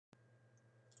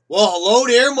Well, hello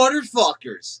there,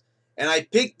 motherfuckers. And I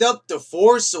picked up The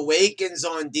Force Awakens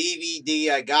on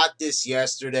DVD. I got this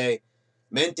yesterday.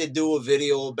 Meant to do a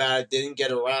video about it. Didn't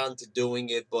get around to doing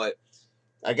it, but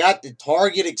I got the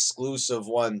Target exclusive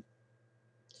one.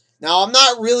 Now, I'm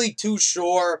not really too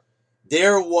sure.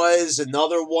 There was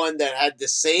another one that had the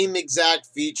same exact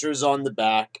features on the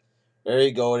back. There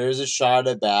you go. There's a shot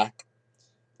of the back.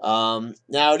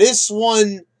 Now, this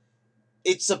one,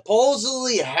 it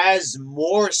supposedly has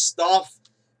more stuff,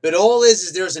 but all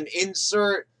is there's an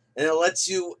insert and it lets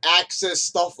you access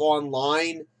stuff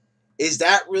online. Is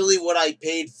that really what I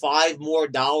paid $5 more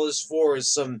for?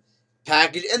 Is some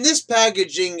package, and this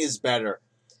packaging is better.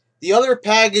 The other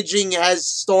packaging has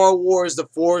Star Wars The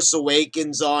Force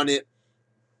Awakens on it,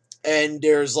 and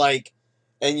there's like,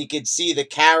 and you can see the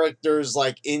characters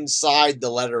like inside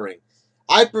the lettering.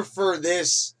 I prefer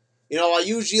this. You know, I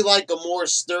usually like a more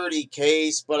sturdy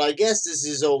case, but I guess this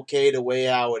is okay the way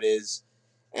how it is.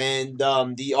 And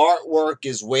the artwork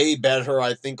is way better,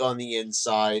 I think, on the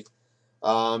inside.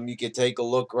 You can take a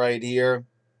look right here.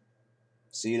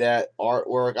 See that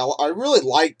artwork? I really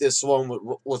like this one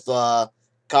with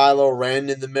Kylo Ren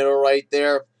in the middle right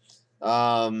there.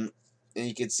 And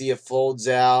you can see it folds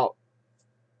out.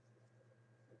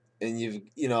 And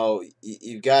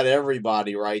you've got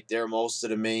everybody right there. Most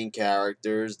of the main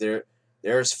characters.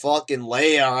 There's fucking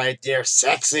Leia right there,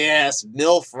 sexy ass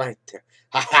MILF right there.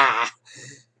 Ha.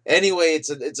 Anyway,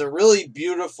 it's a really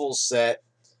beautiful set.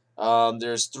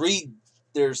 There's three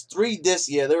discs.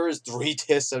 Yeah, there is 3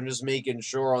 discs. I'm just making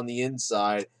sure on the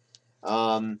inside.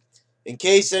 In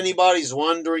case anybody's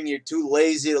wondering, you're too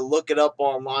lazy to look it up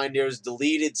online. There's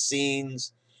deleted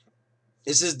scenes.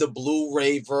 This is the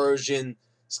Blu-ray version.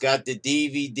 It's got the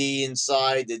DVD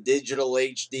inside, the digital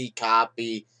HD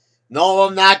copy. No,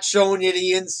 I'm not showing you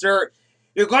the insert.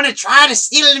 You're going to try to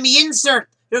steal me insert.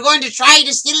 You're going to try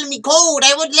to steal me code.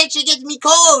 I wouldn't let you get me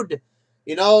code.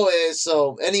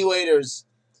 So anyway, there's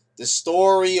the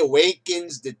story,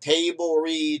 Awakens, the table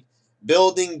read,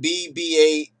 building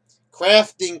BB-8,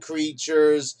 crafting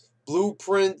creatures,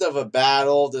 blueprint of a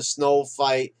battle, the snow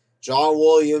fight, John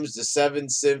Williams, the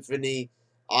 7th Symphony,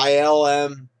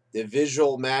 ILM, the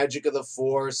visual magic of the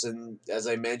Force, and as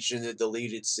I mentioned, the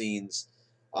deleted scenes.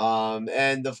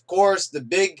 And of course, the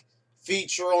big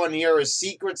feature on here is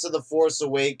Secrets of the Force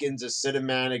Awakens, a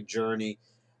cinematic journey.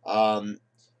 I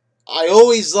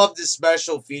always love the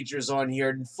special features on here,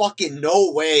 and fucking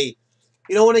no way.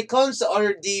 When it comes to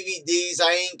other DVDs,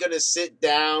 I ain't gonna sit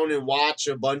down and watch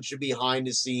a bunch of behind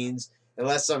the scenes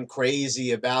unless I'm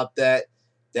crazy about that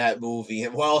movie.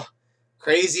 And well,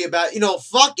 crazy about,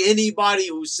 fuck anybody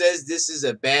who says this is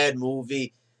a bad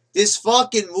movie. This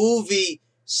fucking movie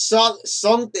sunk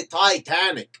the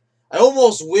Titanic. I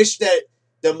almost wish that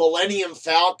the Millennium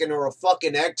Falcon or a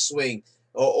fucking X-Wing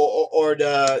or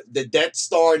the Death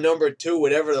Star #2,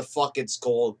 whatever the fuck it's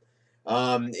called.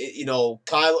 Kylo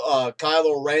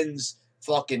Ren's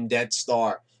fucking Death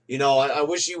Star. I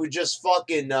wish he would just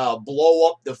fucking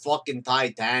blow up the fucking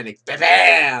Titanic.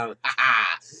 Bam!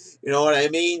 You know what I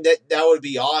mean? That would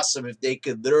be awesome if they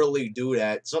could literally do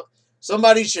that. So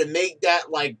somebody should make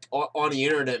that like on the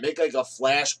internet. Make like a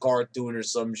Flash cartoon or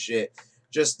some shit.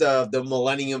 Just the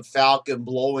Millennium Falcon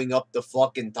blowing up the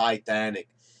fucking Titanic.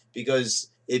 Because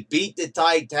it beat the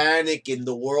Titanic in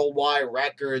the worldwide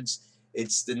records.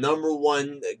 It's the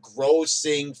 #1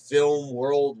 grossing film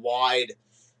worldwide.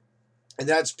 And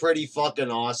that's pretty fucking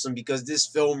awesome because this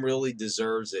film really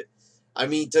deserves it. I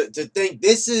mean, to think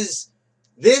this is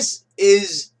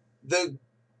the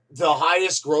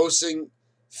highest grossing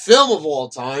film of all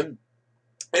time,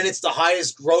 and it's the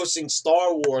highest grossing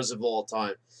Star Wars of all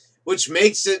time, which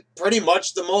makes it pretty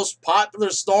much the most popular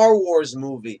Star Wars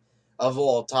movie of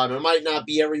all time. It might not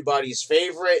be everybody's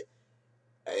favorite.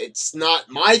 It's not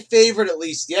my favorite, at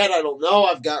least yet. I don't know.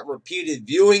 I've got repeated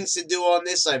viewings to do on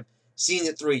this. I've seen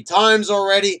it 3 times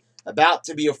already. About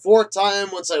to be a 4th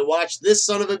time once I watch this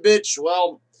son of a bitch.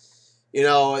 Well,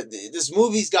 this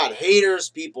movie's got haters.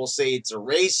 People say it's a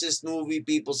racist movie.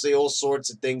 People say all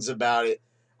sorts of things about it.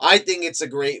 I think it's a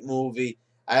great movie.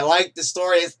 I like the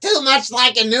story. It's too much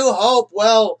like A New Hope.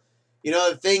 Well,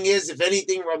 the thing is, if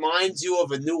anything reminds you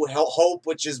of A New Hope,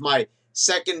 which is my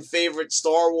 2nd favorite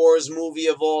Star Wars movie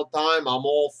of all time, I'm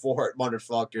all for it,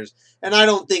 motherfuckers. And I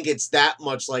don't think it's that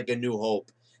much like A New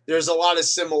Hope. There's a lot of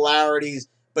similarities,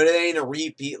 but it ain't a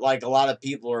repeat like a lot of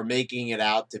people are making it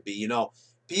out to be.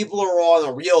 People are on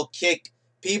a real kick.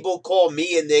 People call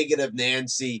me a negative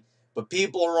Nancy, but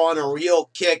people are on a real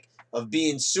kick of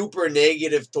being super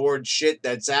negative towards shit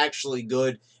that's actually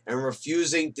good and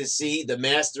refusing to see the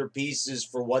masterpieces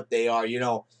for what they are.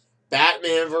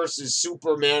 Batman versus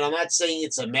Superman. I'm not saying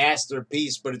it's a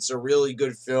masterpiece, but it's a really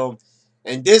good film.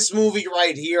 And this movie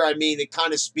right here, I mean, it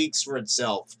kind of speaks for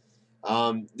itself.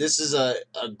 This is a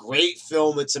great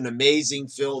film. It's an amazing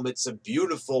film. It's a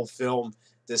beautiful film.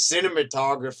 The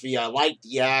cinematography, I like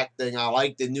the acting, I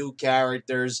like the new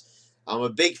characters. I'm a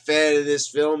big fan of this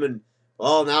film, and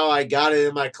well, now I got it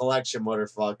in my collection,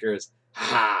 motherfuckers.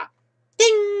 Ha!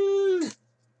 Ding!